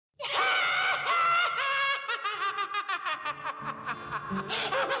You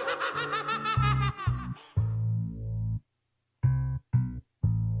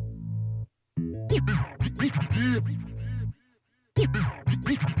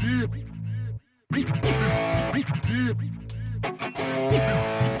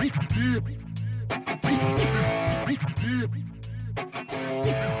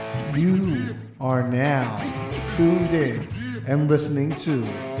are now tuned in and listening to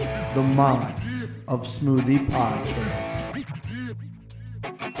the Mind of Smoothie Podcast.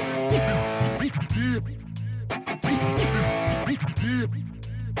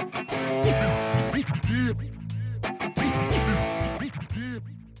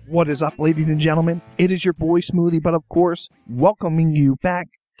 What is up, ladies and gentlemen? It is your boy Smoothie, but of course, welcoming you back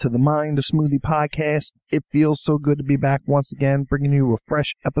to the Mind of Smoothie Podcast. It feels so good to be back once again, bringing you a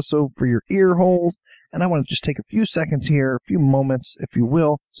fresh episode for your ear holes. And I want to just take a few seconds here, a few moments, if you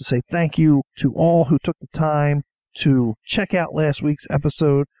will, to say thank you to all who took the time to check out last week's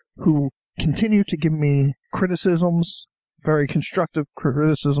episode, who continue to give me criticisms, very constructive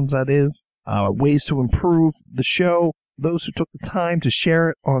criticisms, that is, ways to improve the show. Those who took the time to share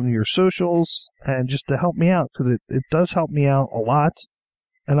it on your socials and just to help me out, because it does help me out a lot.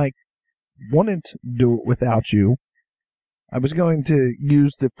 And I wouldn't do it without you. I was going to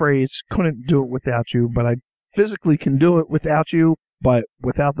use the phrase, couldn't do it without you, but I physically can do it without you. But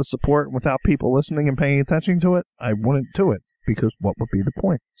without the support, without people listening and paying attention to it, I wouldn't do it, because what would be the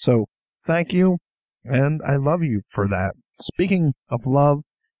point? So thank you, and I love you for that. Speaking of love,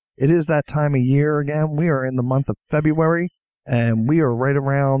 it is that time of year again. We are in the month of February, and we are right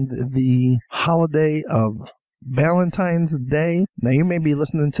around the holiday of Valentine's Day. Now, you may be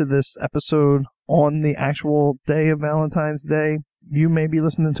listening to this episode on the actual day of Valentine's Day. You may be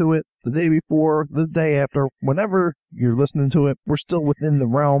listening to it the day before, the day after. Whenever you're listening to it, we're still within the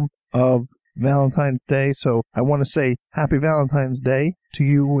realm of Valentine's Day. So I want to say Happy Valentine's Day to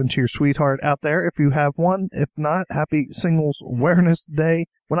you and to your sweetheart out there, if you have one. If not, Happy Singles Awareness Day.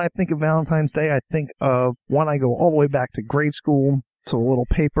 When I think of Valentine's Day, I think of one I go all the way back to grade school. To a little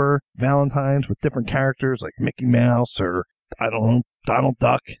paper Valentines with different characters like Mickey Mouse or, I don't know, Donald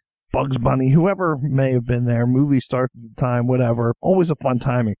Duck, Bugs Bunny, whoever may have been there, movie stars at the time, whatever. Always a fun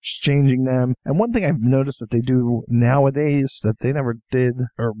time exchanging them. And one thing I've noticed that they do nowadays that they never did,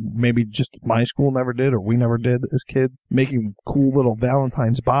 or maybe just my school never did, or we never did as kids, making cool little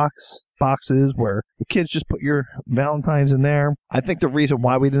Valentine's boxes where the kids just put your Valentines in there. I think the reason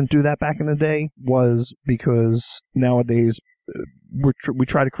why we didn't do that back in the day was because nowadays we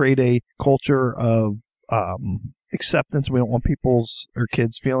try to create a culture of acceptance. We don't want people's or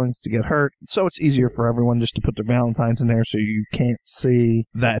kids' feelings to get hurt. So it's easier for everyone just to put their Valentines in there so you can't see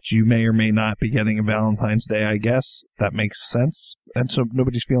that you may or may not be getting a Valentine's Day, I guess. That makes sense. And so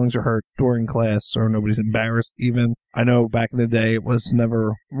nobody's feelings are hurt during class, or nobody's embarrassed even. I know back in the day it was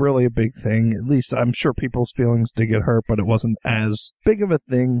never really a big thing. At least I'm sure people's feelings did get hurt, but it wasn't as big of a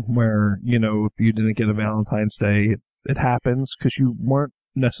thing where, you know, if you didn't get a Valentine's Day, it happens because you weren't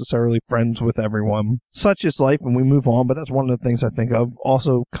necessarily friends with everyone. Such is life, and we move on, but that's one of the things I think of.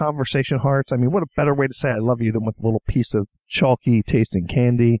 Also, conversation hearts. I mean, what a better way to say I love you than with a little piece of chalky tasting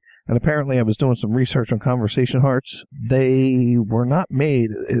candy. And apparently I was doing some research on conversation hearts. They were not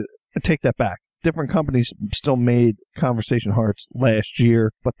made, I take that back. Different companies still made conversation hearts last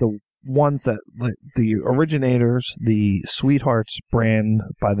year, but the ones that, like the originators, the Sweethearts brand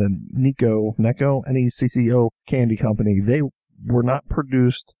by the Necco, Necco candy company, they were not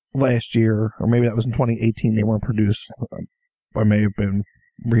produced last year, or maybe that was in 2018. They weren't produced. I may have been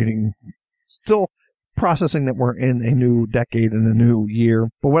reading, still processing that we're in a new decade and a new year.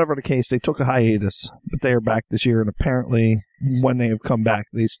 But whatever the case, they took a hiatus, but they are back this year, and apparently when they have come back,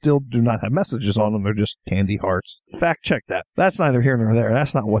 they still do not have messages on them. They're just candy hearts. Fact check that. That's neither here nor there.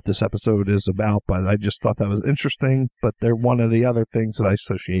 That's not what this episode is about, but I just thought that was interesting. But they're one of the other things that I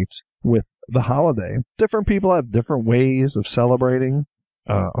associate with the holiday. Different people have different ways of celebrating.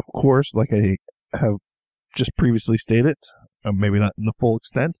 Of course, like I have just previously stated, maybe not in the full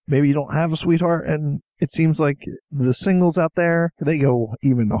extent. Maybe you don't have a sweetheart, and it seems like the singles out there, they go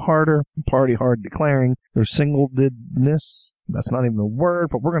even harder, party hard, declaring their singledness. That's not even a word,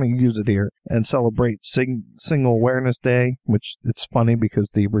 but we're going to use it here and celebrate Single Awareness Day, which it's funny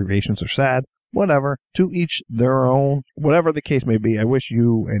because the abbreviations are sad. Whatever, to each their own. Whatever the case may be, I wish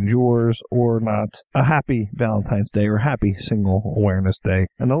you and yours, or not, a happy Valentine's Day or happy Single Awareness Day.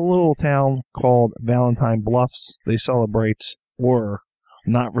 In a little town called Valentine Bluffs, they celebrate, or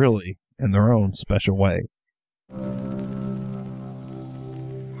not really, in their own special way.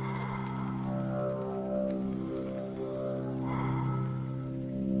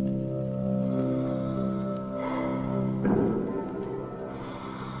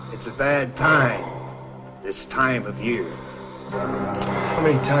 It's a bad time. This time of year. How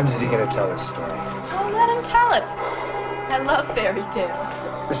many times is he gonna tell this story? Oh, let him tell it. I love fairy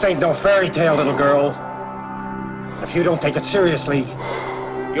tales. This ain't no fairy tale, little girl. If you don't take it seriously,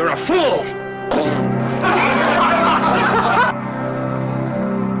 you're a fool!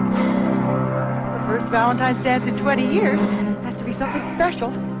 The first Valentine's dance in 20 years has to be something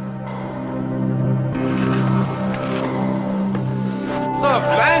special. Look,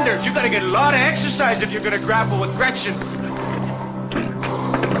 Landers, you gotta get a lot of exercise if you're gonna grapple with Gretchen.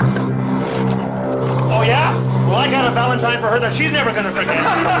 Oh, yeah? Well, I got a Valentine for her that she's never gonna forget.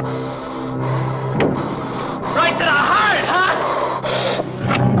 Right to the heart, huh?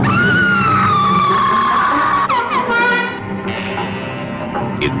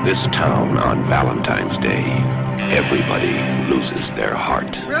 In this town on Valentine's Day, everybody loses their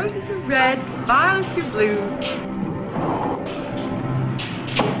heart. Roses are red, violets are blue.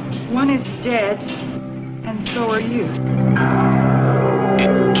 One is dead, and so are you. It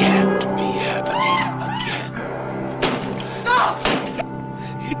can't be happening again.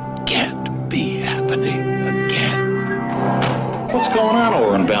 It can't be happening again. What's going on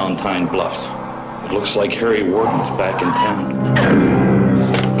over in Valentine Bluffs? It looks like Harry Warden's back in town.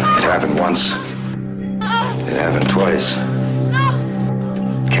 It happened once. It happened twice.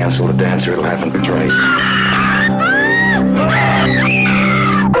 Cancel the dance or it'll happen twice.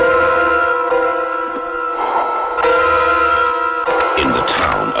 In the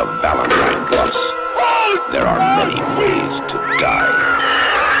town of Valentine Bluffs, there are many ways to die.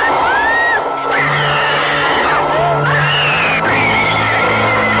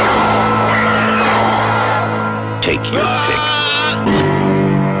 Take your pick.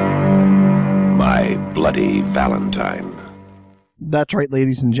 My Bloody Valentine. That's right,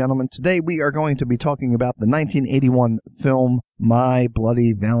 ladies and gentlemen. Today we are going to be talking about the 1981 film My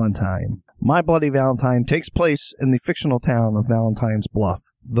Bloody Valentine. My Bloody Valentine takes place in the fictional town of Valentine's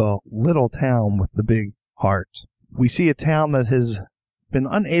Bluff, the little town with the big heart. We see a town that has been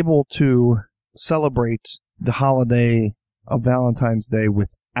unable to celebrate the holiday of Valentine's Day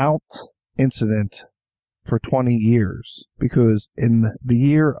without incident for 20 years, because in the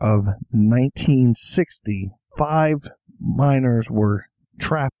year of 1960, 5 miners were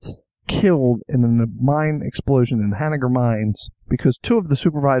trapped, killed in a mine explosion in Hanniger Mines because 2 of the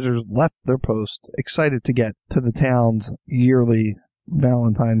supervisors left their post excited to get to the town's yearly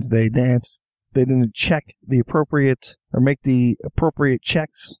Valentine's Day dance. They didn't check the appropriate or make the appropriate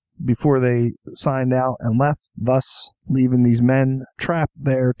checks before they signed out and left, thus leaving these men trapped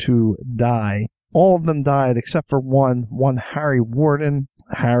there to die. All of them died except for one Harry Warden.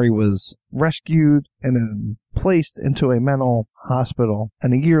 Harry was rescued and then placed into a mental hospital,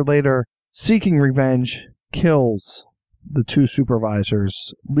 and a year later, seeking revenge, kills the 2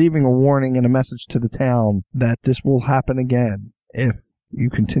 supervisors, leaving a warning and a message to the town that this will happen again if you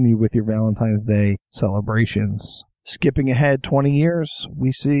continue with your Valentine's Day celebrations. Skipping ahead 20 years,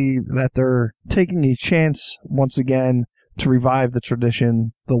 we see that they're taking a chance once again to revive the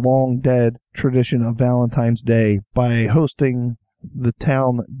tradition, the long-dead tradition of Valentine's Day, by hosting the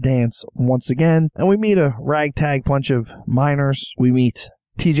town dance once again. And we meet a ragtag bunch of miners. We meet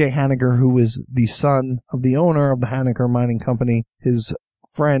T.J. Hanniger, who is the son of the owner of the Hanniger Mining Company, his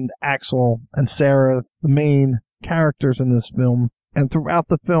friend Axel, and Sarah, the main characters in this film. And throughout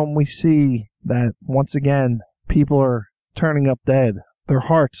the film, we see that, once again, people are turning up dead, their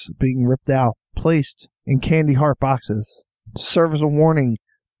hearts being ripped out, placed in candy heart boxes, to serve as a warning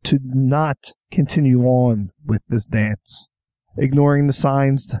to not continue on with this dance. Ignoring the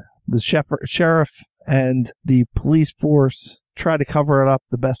signs, the sheriff and the police force try to cover it up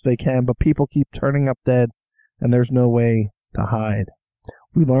the best they can, but people keep turning up dead, and there's no way to hide.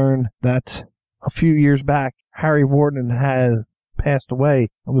 We learn that a few years back, Harry Warden had passed away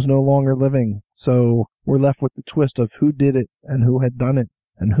and was no longer living, so we're left with the twist of who did it and who had done it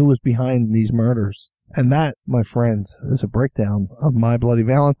and who was behind these murders. And that, my friends, is a breakdown of My Bloody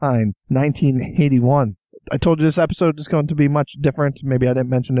Valentine, 1981. I told you this episode is going to be much different. Maybe I didn't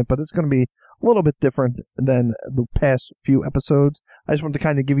mention it, but it's going to be a little bit different than the past few episodes. I just want to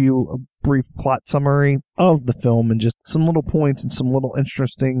kind of give you a brief plot summary of the film and just some little points and some little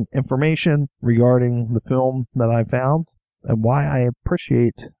interesting information regarding the film that I found and why I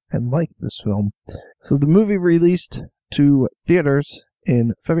appreciate and like this film. So the movie released to theaters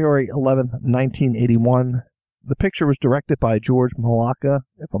in February 11th, 1981. The picture was directed by George Malacca,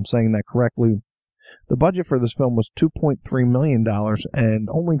 if I'm saying that correctly. The budget for this film was $2.3 million and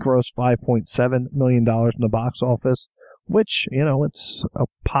only grossed $5.7 million in the box office, which, it's a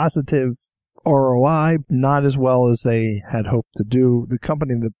positive ROI, not as well as they had hoped to do. The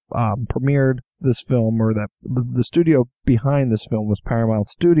company that premiered this film, or that the studio behind this film, was Paramount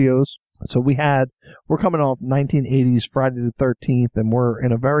Studios. So we're coming off 1980s Friday the 13th, and we're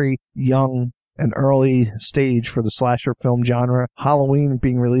in a very young and early stage for the slasher film genre. Halloween,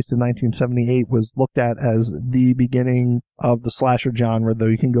 being released in 1978, was looked at as the beginning of the slasher genre, though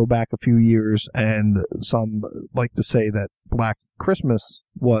you can go back a few years, and some like to say that Black Christmas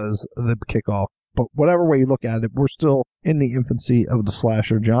was the kickoff. But whatever way you look at it, we're still in the infancy of the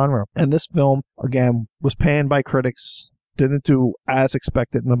slasher genre. And this film, again, was panned by critics, didn't do as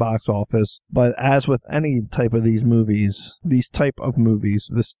expected in the box office, but as with any type of these type of movies,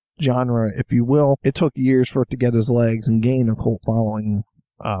 this genre, if you will, it took years for it to get its legs and gain a cult following,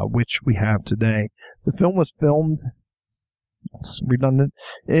 which we have today. The film was filmed, it's redundant,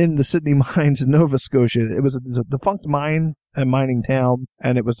 in the Sydney Mines, Nova Scotia. It was a defunct mine and mining town,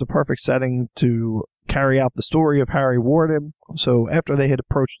 and it was the perfect setting to carry out the story of Harry Warden. So after they had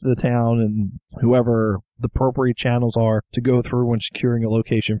approached the town and whoever the appropriate channels are to go through when securing a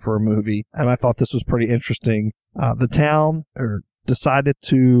location for a movie, and I thought this was pretty interesting, the town decided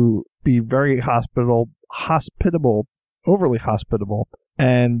to be very hospitable, overly hospitable,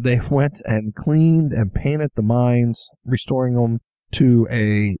 and they went and cleaned and painted the mines, restoring them to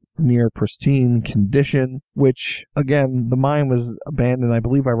a near pristine condition, which, again, the mine was abandoned, I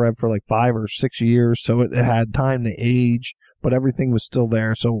believe I read, for like 5 or 6 years, so it had time to age, but everything was still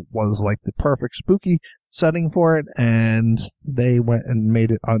there, so it was like the perfect spooky setting for it, and they went and made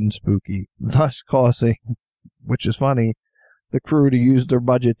it unspooky, thus causing, which is funny, the crew to use their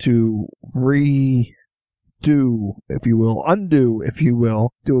budget to undo, if you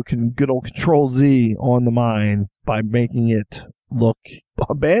will, do a good old Control-Z on the mine by making it look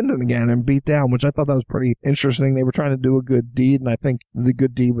abandoned again and beat down, which I thought that was pretty interesting. They were trying to do a good deed, and I think the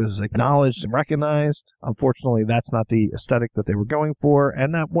good deed was acknowledged and recognized. Unfortunately, that's not the aesthetic that they were going for,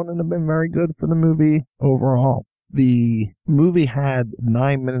 and that wouldn't have been very good for the movie overall. The movie had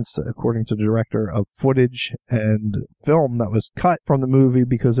 9 minutes, according to the director, of footage and film that was cut from the movie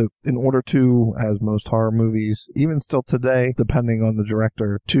because in order to, as most horror movies, even still today, depending on the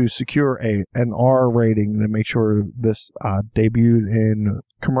director, to secure an R rating to make sure this debuted in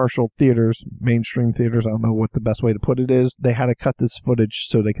commercial theaters, mainstream theaters, I don't know what the best way to put it is, they had to cut this footage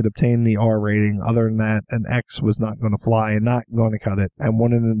so they could obtain the R rating. Other than that, an X was not going to fly and not going to cut it, and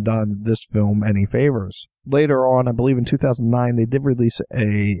wouldn't have done this film any favors. Later on, I believe in 2009, they did release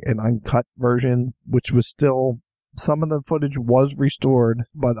an uncut version, which was still, some of the footage was restored,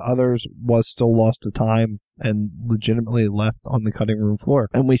 but others was still lost to time and legitimately left on the cutting room floor.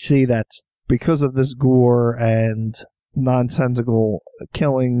 And we see that because of this gore and nonsensical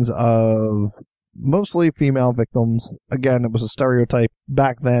killings of mostly female victims, again, it was a stereotype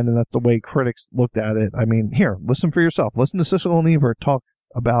back then, and that's the way critics looked at it. I mean, here, listen for yourself. Listen to Sissel and Ebert talk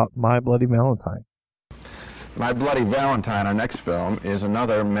about My Bloody Valentine. My Bloody Valentine, our next film, is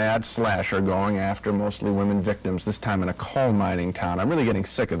another mad slasher going after mostly women victims, this time in a coal mining town. I'm really getting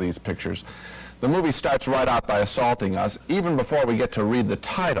sick of these pictures. The movie starts right out by assaulting us. Even before we get to read the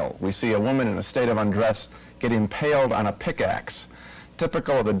title, we see a woman in a state of undress get impaled on a pickaxe.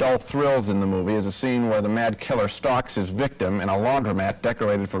 Typical of adult thrills in the movie is a scene where the mad killer stalks his victim in a laundromat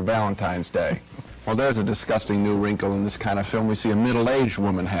decorated for Valentine's Day. Well, there's a disgusting new wrinkle in this kind of film. We see a middle-aged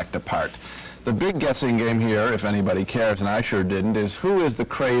woman hacked apart. The big guessing game here, if anybody cares, and I sure didn't, is who is the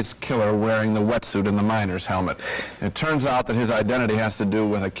crazed killer wearing the wetsuit and the miner's helmet? It turns out that his identity has to do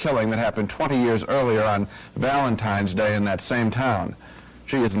with a killing that happened 20 years earlier on Valentine's Day in that same town.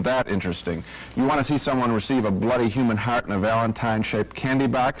 Gee, isn't that interesting? You want to see someone receive a bloody human heart in a Valentine-shaped candy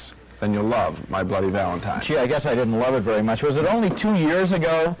box? Then you'll love My Bloody Valentine. Gee, I guess I didn't love it very much. Was it only 2 years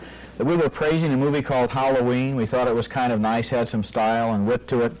ago that we were praising a movie called Halloween? We thought it was kind of nice, had some style and wit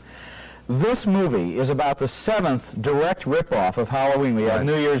to it. This movie is about the 7th direct ripoff of Halloween. We have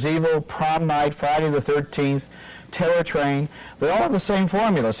New Year's Evil, Prom Night, Friday the 13th, Terror Train. They all have the same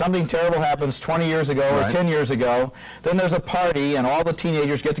formula. Something terrible happens 20 years ago or 10 years ago. Then there's a party and all the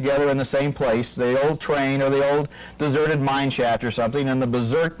teenagers get together in the same place, the old train or the old deserted mine shaft or something, and the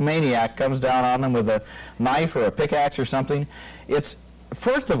berserk maniac comes down on them with a knife or a pickaxe or something.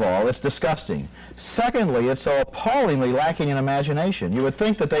 First of all, it's disgusting. Secondly, it's so appallingly lacking in imagination. You would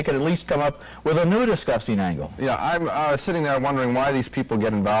think that they could at least come up with a new disgusting angle. Yeah, I'm sitting there wondering why these people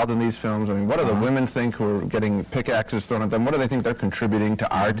get involved in these films. I mean, what do the women think who are getting pickaxes thrown at them? What do they think they're contributing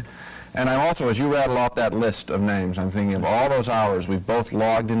to art? And I also, as you rattle off that list of names, I'm thinking of all those hours we've both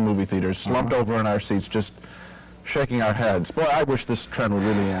logged in movie theaters, slumped over in our seats, just shaking our heads. Boy, I wish this trend would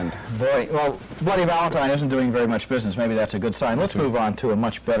really end. Boy, well, Bloody Valentine isn't doing very much business. Maybe that's a good sign. Let's move on to a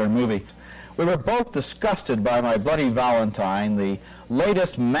much better movie. We were both disgusted by My Bloody Valentine, the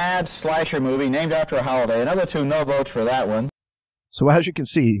latest mad slasher movie named after a holiday. Another 2 no votes for that one. So as you can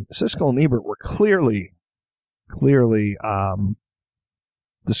see, Siskel and Ebert were clearly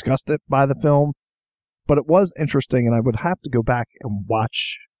disgusted by the film, but it was interesting, and I would have to go back and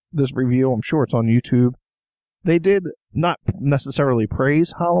watch this review. I'm sure it's on YouTube. They did not necessarily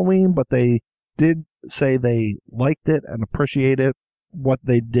praise Halloween, but they did say they liked it and appreciated what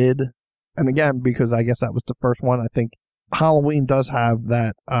they did. And again, because I guess that was the first one, I think Halloween does have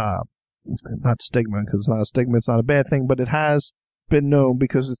that, not stigma, because it's not a stigma, it's not a bad thing, but it has been known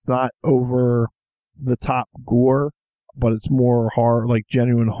because it's not over the top gore, but it's more horror, like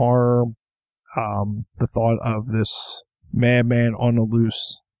genuine horror. The thought of this madman on the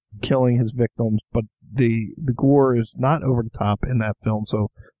loose killing his victims, but the gore is not over the top in that film, so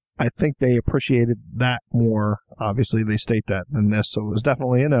I think they appreciated that more. Obviously, they state that in this, so it was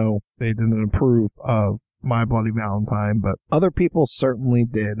definitely a no. They didn't approve of My Bloody Valentine, but other people certainly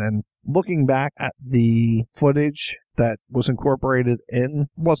did. And looking back at the footage that was incorporated in,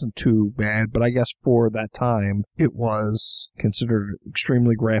 wasn't too bad, but I guess for that time, it was considered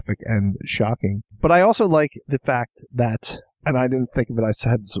extremely graphic and shocking. But I also like the fact that, and I didn't think of it,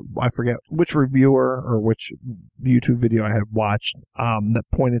 I forget which reviewer or which YouTube video I had watched that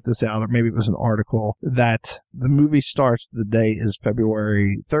pointed this out, or maybe it was an article, that the movie starts, the day is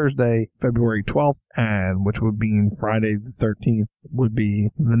Thursday, February 12th, and which would mean Friday the 13th would be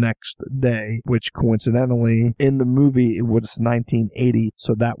the next day, which coincidentally, in the movie, it was 1980,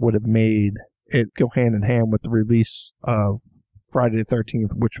 so that would have made it go hand in hand with the release of Friday the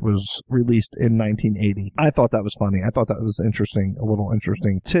 13th, which was released in 1980. I thought that was funny. I thought that was interesting, a little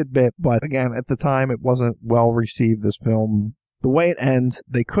interesting tidbit, but again, at the time, it wasn't well received, this film. The way it ends,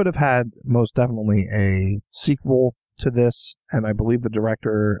 they could have had most definitely a sequel to this, and I believe the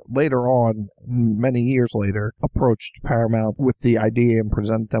director later on, many years later, approached Paramount with the idea and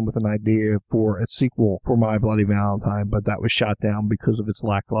presented them with an idea for a sequel for My Bloody Valentine, but that was shot down because of its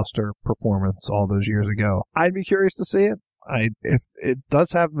lackluster performance all those years ago. I'd be curious to see it. If it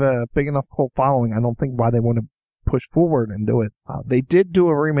does have a big enough cult following, I don't think why they want to push forward and do it. They did do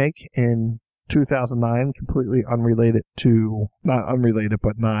a remake in 2009, completely unrelated to, not unrelated,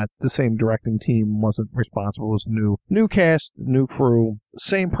 but not the same directing team wasn't responsible. It was new cast, new crew,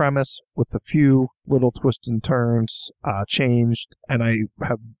 same premise with a few little twists and turns changed, and I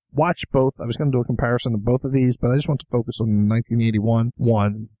have watched both. I was going to do a comparison of both of these, but I just want to focus on the 1981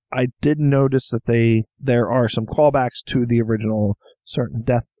 one. I did notice that there are some callbacks to the original. Certain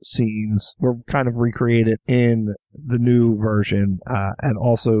death scenes were kind of recreated in the new version, and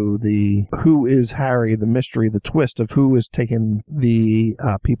also the who is Harry, the mystery, the twist of who is taking the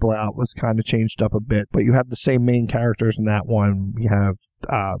people out was kind of changed up a bit. But you have the same main characters in that one. You have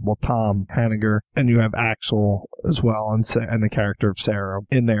Tom Hanniger, and you have Axel as well, and the character of Sarah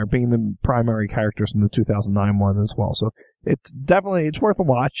in there being the primary characters in the 2009 one as well. So it's worth a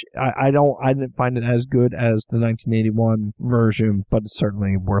watch. I didn't find it as good as the 1981 version, but it's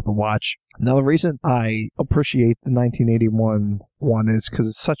certainly worth a watch. Now, the reason I appreciate the 1981 one is because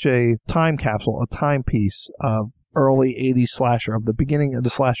it's such a time capsule, a timepiece of early 80s slasher, of the beginning of the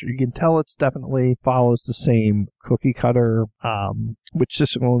slasher. You can tell it's definitely follows the same cookie cutter, which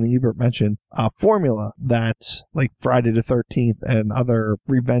Siskel and Ebert mentioned, formula that like Friday the 13th and other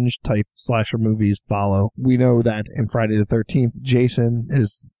revenge type slasher movies follow. We know that in Friday the 13th, Jason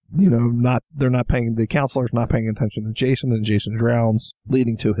is, the counselor's not paying attention to Jason, and Jason drowns,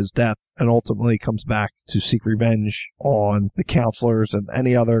 leading to his death, and ultimately comes back to seek revenge on the counselors and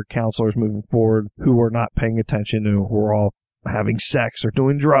any other counselors moving forward who are not paying attention, who are all having sex or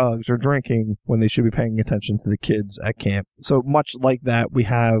doing drugs or drinking when they should be paying attention to the kids at camp. So much like that, we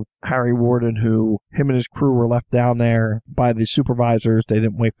have Harry Warden, who him and his crew were left down there by the supervisors. They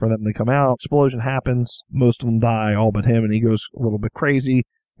didn't wait for them to come out. Explosion happens. Most of them die, all but him, and he goes a little bit crazy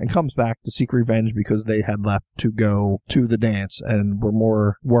and comes back to seek revenge because they had left to go to the dance and were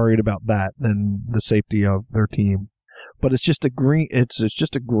more worried about that than the safety of their team. But it's just a grainy,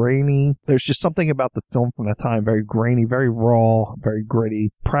 there's just something about the film from that time, very grainy, very raw, very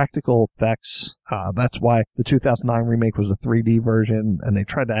gritty, practical effects. That's why the 2009 remake was a 3D version, and they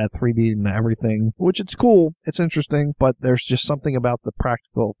tried to add 3D into everything, which it's cool, it's interesting, but there's just something about the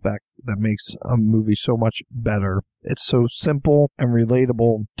practical effect that makes a movie so much better. It's so simple and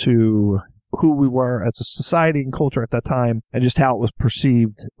relatable to who we were as a society and culture at that time, and just how it was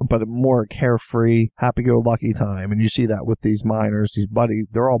perceived, but a more carefree, happy-go-lucky time. And you see that with these miners, these buddies.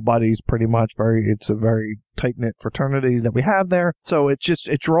 They're all buddies, pretty much. It's a very tight-knit fraternity that we have there. So it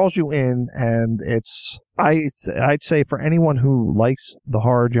draws you in, and I'd say for anyone who likes the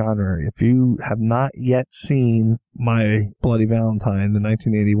horror genre, if you have not yet seen my Bloody Valentine, the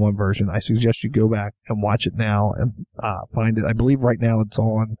 1981 version, I suggest you go back and watch it now and find it. I believe right now it's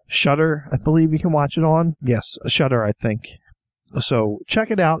on Shudder. I believe you can watch it on. Yes, Shudder, I think. So check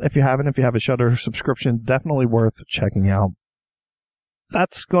it out if you haven't. If you have a Shudder subscription, definitely worth checking out.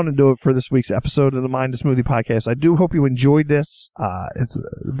 That's going to do it for this week's episode of the Mind of Smoothie Podcast. I do hope you enjoyed this. It's a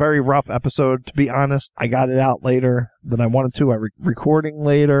very rough episode, to be honest. I got it out later than I wanted to. Recording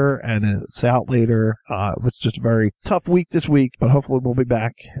later, and it's out later. It was just a very tough week this week, but hopefully we'll be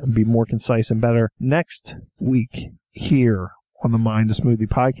back and be more concise and better next week here on the Mind of Smoothie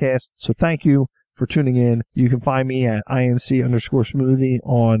Podcast. So thank you for tuning in. You can find me at INC_smoothie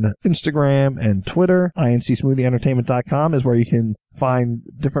on Instagram and Twitter. INCSmoothieEntertainment.com is where you can find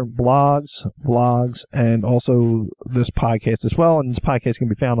different blogs, vlogs, and also this podcast as well. And this podcast can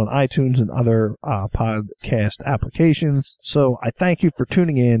be found on iTunes and other podcast applications. So I thank you for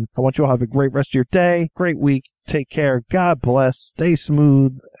tuning in. I want you all to have a great rest of your day, great week. Take care. God bless. Stay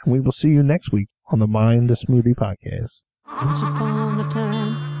smooth. And we will see you next week on the Mind of Smoothie Podcast. Once upon a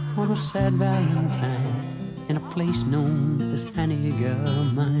time, on a sad Valentine, in a place known as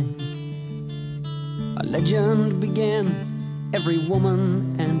Mine, a legend began. Every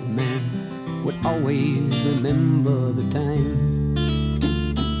woman and man would always remember the time,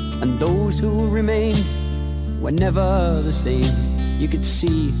 and those who remained were never the same. You could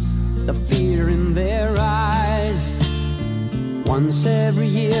see the fear in their eyes. Once every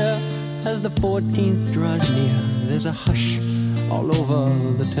year, as the 14th draws near, there's a hush all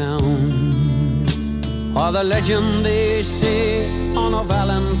over the town. Or the legend they say on a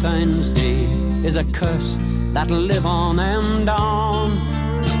Valentine's Day is a curse that'll live on and on,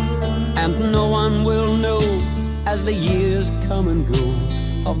 and no one will know as the years come and go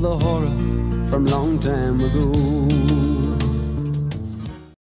of the horror from long time ago.